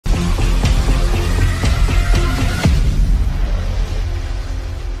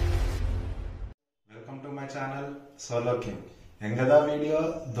solo king. Engada video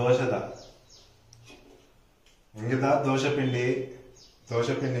doshada. Engida dosha pindi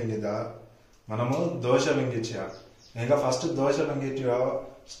engida. Manamu dosha vengichya. Enga first dosha vengichya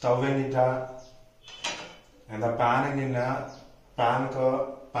stove engita. And the pan engina pan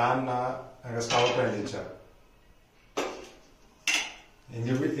na enga stove vengichya.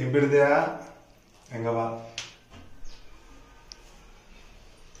 Imbirdeya engava.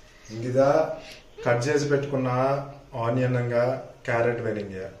 Ingida cut chesi pettukunna onion anga carrot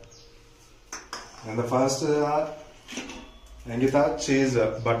veninga. And the first engita cheese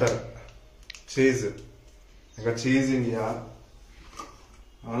butter cheese enga cheese ingia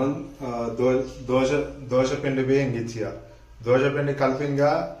anan dosha pindi be engichiya dosha pindi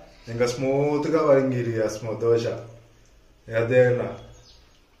kalpinga enga smooth ga varingiriya smooth dosha adena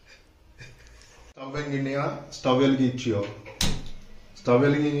stove enginia stove elgichiyo stove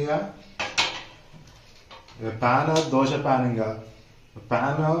elginia pan dosha pan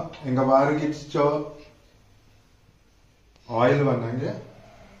enga varigicho oil vanange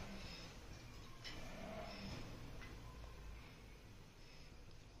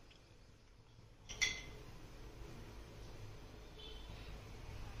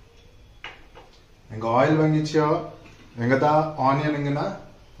enga oil vangicho engada onion engana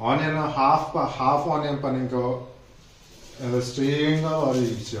onion half onion paninko string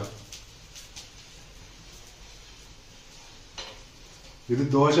varigicho ఇది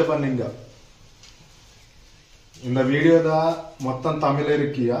దోశ పన్నింగ இந்த వీడియోద మొత్తం తమిళే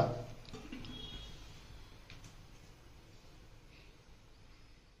రిక్కియా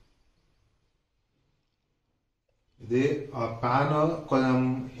ఇది pan కొంచెం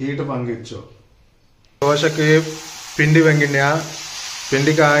heat పంగిచ్చు దోశకి పిండి వెంగిన్యా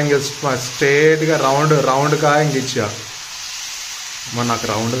పిండికా ఇంక straight గా round గా ఇంగిచ్చా మరి నాకు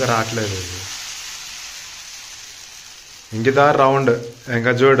రౌండ్ గా రావట్లేదు ఇంకిదా రౌండ్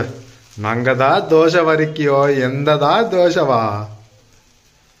ఇంకా చూడు నంగదా దోశ వరికియో ఎందదా దోశవా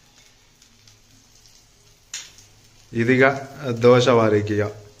ఇదిగా దోశ వరికియో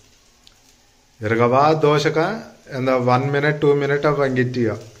ఇరగవా దోశక ఎంత 1 minute 2 minute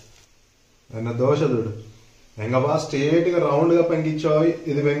పంగిట్టియో ఎన్న దోశ చూడు ఎంగవా స్ట్రేట్ గా రౌండ్ గా పంగిచ్చో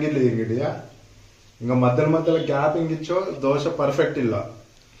ఇది వెంగిల్లి ఇంగిడియా ఇంకా మధ్యలో గ్యాప్ ఇంగిచ్చో దోశ పర్ఫెక్ట్ ಇಲ್ಲ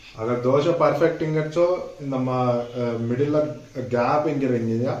अगर दोशा परफेक्ट इंगचो नम्म मिडिल गैप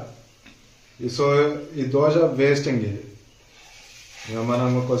इंगिरंगिया सो ई दोशा वेस्ट इंगि మనం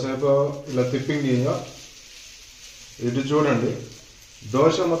కొసేపు ఇలా తిప్పింగియో ఇది చూడండి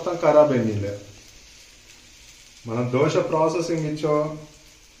దోశ మొత్తం ఖరాబ్ అయిందిలే మనం దోశ ప్రాసెసింగ్ ఇచ్చో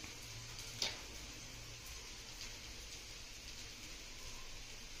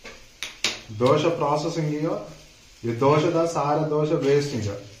దోశ ప్రాసెసింగ్ ఇయో ఈ దోశ దా సారా దోశ వేస్ట్ ఇంగ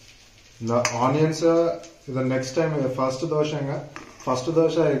the onions the next time first dosha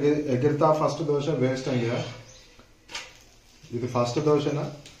egirta first dosha waste anga idu first dosha na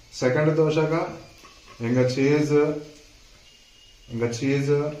second dosha ga enga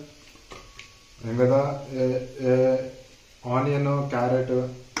cheese enga da onion carrot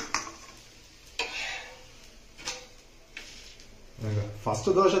enga first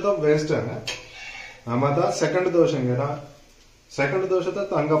dosha da waste anga amada second dosha anga second दोश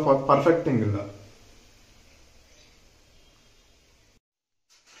तंग perfect इंगिल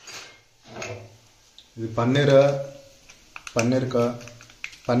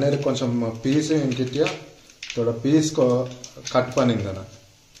paneer కొంచెం piece ఇంకిట్టియా थोड़ा piece को cut पनिंगना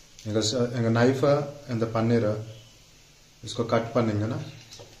इंगा knife and paneer इसको cut पनिंगना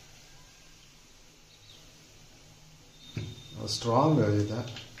strong इधर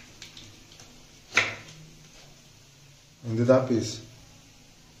इंदा piece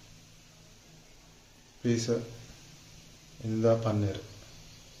इंदा पनीर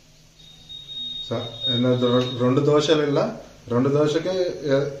రెండు దోశలు ಇಲ್ಲ రెండు దోశకి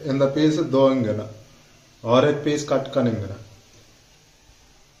इंदा पीस दो इंगना और एक piece cut कनिंगना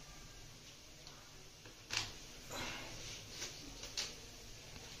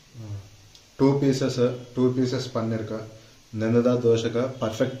two pieces paneer का निंदा दोश का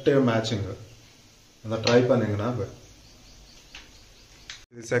perfect matching try पनिंगना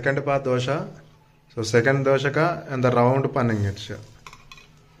second part दोशा सो सेकंड दोशा का and the round panning it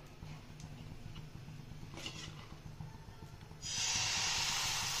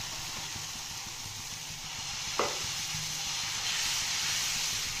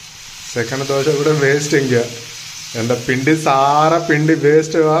second dosha kuda waste inga and the pindi sara pindi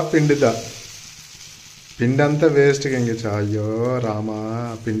waste va pindi da pindi anta waste inga ayyo rama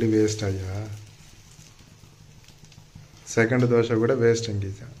pindi waste ayya second dosha kuda waste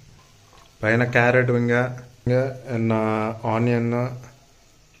inga paina carrot inga and onion,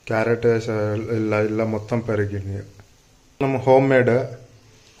 carrot illa mottam perigindi. Nam homemade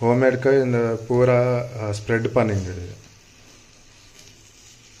ka in pura spread panninga.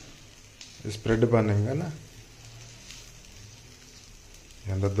 Spread panninga na.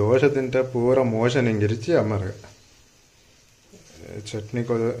 And the dosha tinte pura motion ingirichi amara. Chutney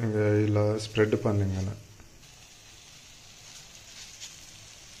ko illa spread panninga na.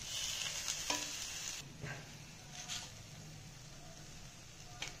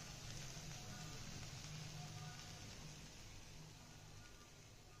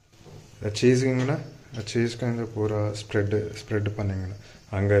 cheese cheese kind of pura spread panninga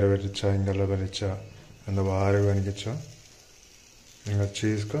angara vericha ingala vericha and the vaare vengicho inga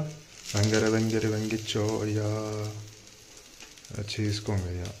cheese ko angara vengicho ya cheese ko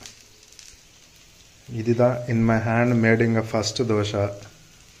ya idida in my hand made inga first dosha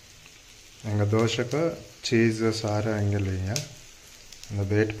inga dosha ko cheese sara angala ya and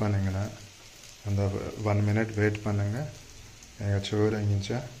wait panninga and 1 minute wait panninga inga choru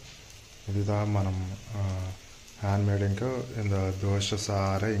ingincha இதுதா మనం hand made ఇంకా இந்த దోశ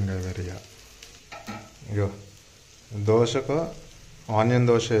సార ఇంగ వెరియా ఇగో దోశకు onion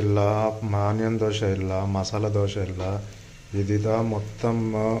dosa ಇಲ್ಲ ಮಸಾಲಾ ದೋಶ ಇಲ್ಲ இதுதா மொத்தம்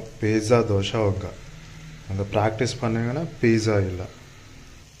பீஸா தோசை ಹೋಗ அந்த பிராக்டீஸ் பண்ணீங்கன்னா பீஸா ಇಲ್ಲ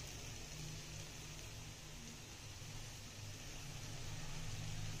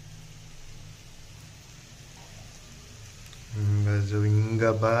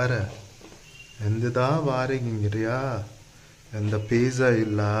இங்க பாரு ಎಂದಿದಾ ವಾರಿಗಿಂಗಿರಿಯಾ ಎಂದ ಪಿಜ್ಜಾ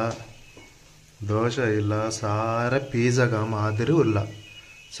ಇಲ್ಲ ದೋಸೆ ಇಲ್ಲ ಸಾರ ಪಿಜ್ಜಾಗ ಮಾದರಿ ಇಲ್ಲ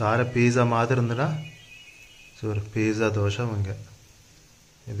ಸಾರ ಪಿಜ್ಜಾ ಮಾದರಿ ಅಂದ್ರ ಸೂರ್ ಪಿಜ್ಜಾ ದೋಸೆ ಮಂಗೆ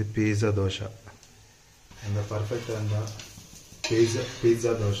ಇದು ಪಿಜ್ಜಾ ದೋಸೆ ಎಂದ ಪರ್ಫೆಕ್ಟ್ ಅಂದ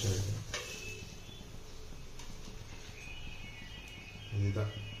ಪಿಜ್ಜಾ ದೋಸೆ ಇದು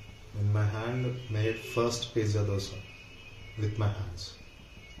in my hand made first pizza dosa with my hands.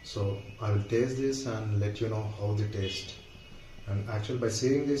 So I will taste this and let you know how they taste. And actually by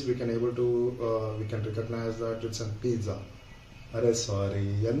seeing this we can able to we can recognize that it's a pizza. Are sorry,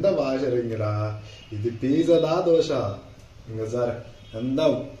 enda vaasharingila idu pizza da dosha inga sir enda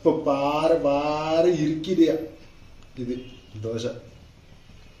uppu paar irkidiya idu dosha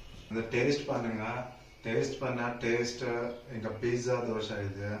and taste pannunga taste panna taste inga pizza dosha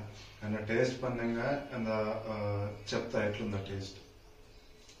idu and taste pannunga and chepta etlunda taste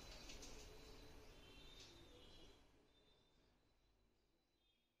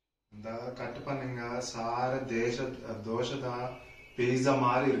இந்த cut பண்ணுங்க சார தோசை பீஸா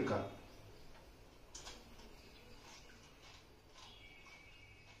மாதிரி இருக்கா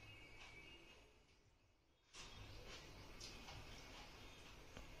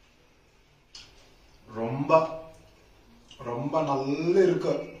ரொம்ப ரொம்ப நல்ல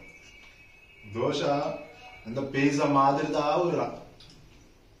இருக்கு தோசை இந்த பீஸா மாதிரி தான் ஒரு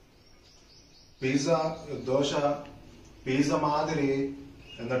பீஸா தோசை பீஸா மாதிரி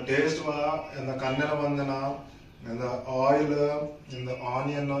and the taste and the kannera vandana and the oil and the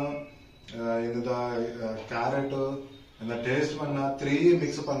onion and the carrot and the taste vanna 3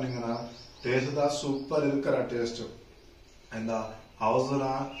 mix panningana taste da super irukara taste and the house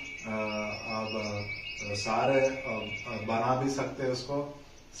na सारे बना भी सकते हैं उसको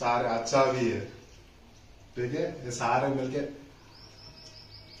सारे अच्छा भी है ठीक है ये सारे मिलके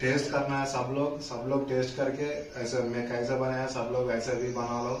टेस्ट करना है सब लोग टेस्ट करके ऐसे मैं कैसे बनाया सब लोग ऐसे भी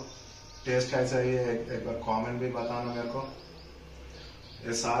बना लो टेस्ट कैसा ही है एक बार कमेंट भी बताना मेरे को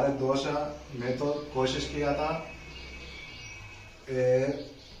ये सारे डोसा मैं तो कोशिश किया था ये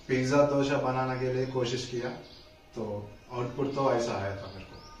पिज्जा डोसा बनाने के लिए कोशिश किया तो आउटपुट तो ऐसा आया था मेरे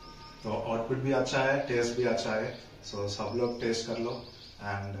को तो आउटपुट भी अच्छा है टेस्ट भी अच्छा है सो सब लोग टेस्ट कर लो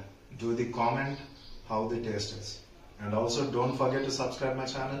and do the comment how the test is and also don't forget to subscribe my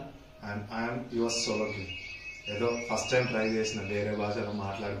channel and I am your solo king ఏదో ఫస్ట్ టైం ట్రై చేసిన వేరే భాషలో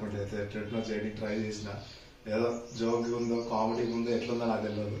మాట్లాడుకుంటే ఎట్లెట్నో చేయడానికి ట్రై చేసిన ఏదో జోక్ ఉందో కామెడీ ఉందో ఎట్లుందో నాకు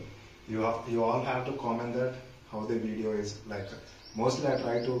తెలియదు you all have to comment that how the video is like mostly I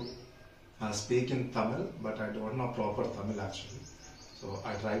try to speak in Tamil but I don't know proper Tamil actually so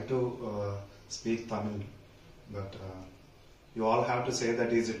I try to speak Tamil but you all have to say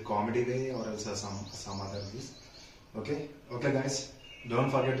that is it comedy way or else some other ways okay guys don't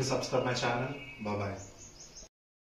forget to subscribe my channel bye bye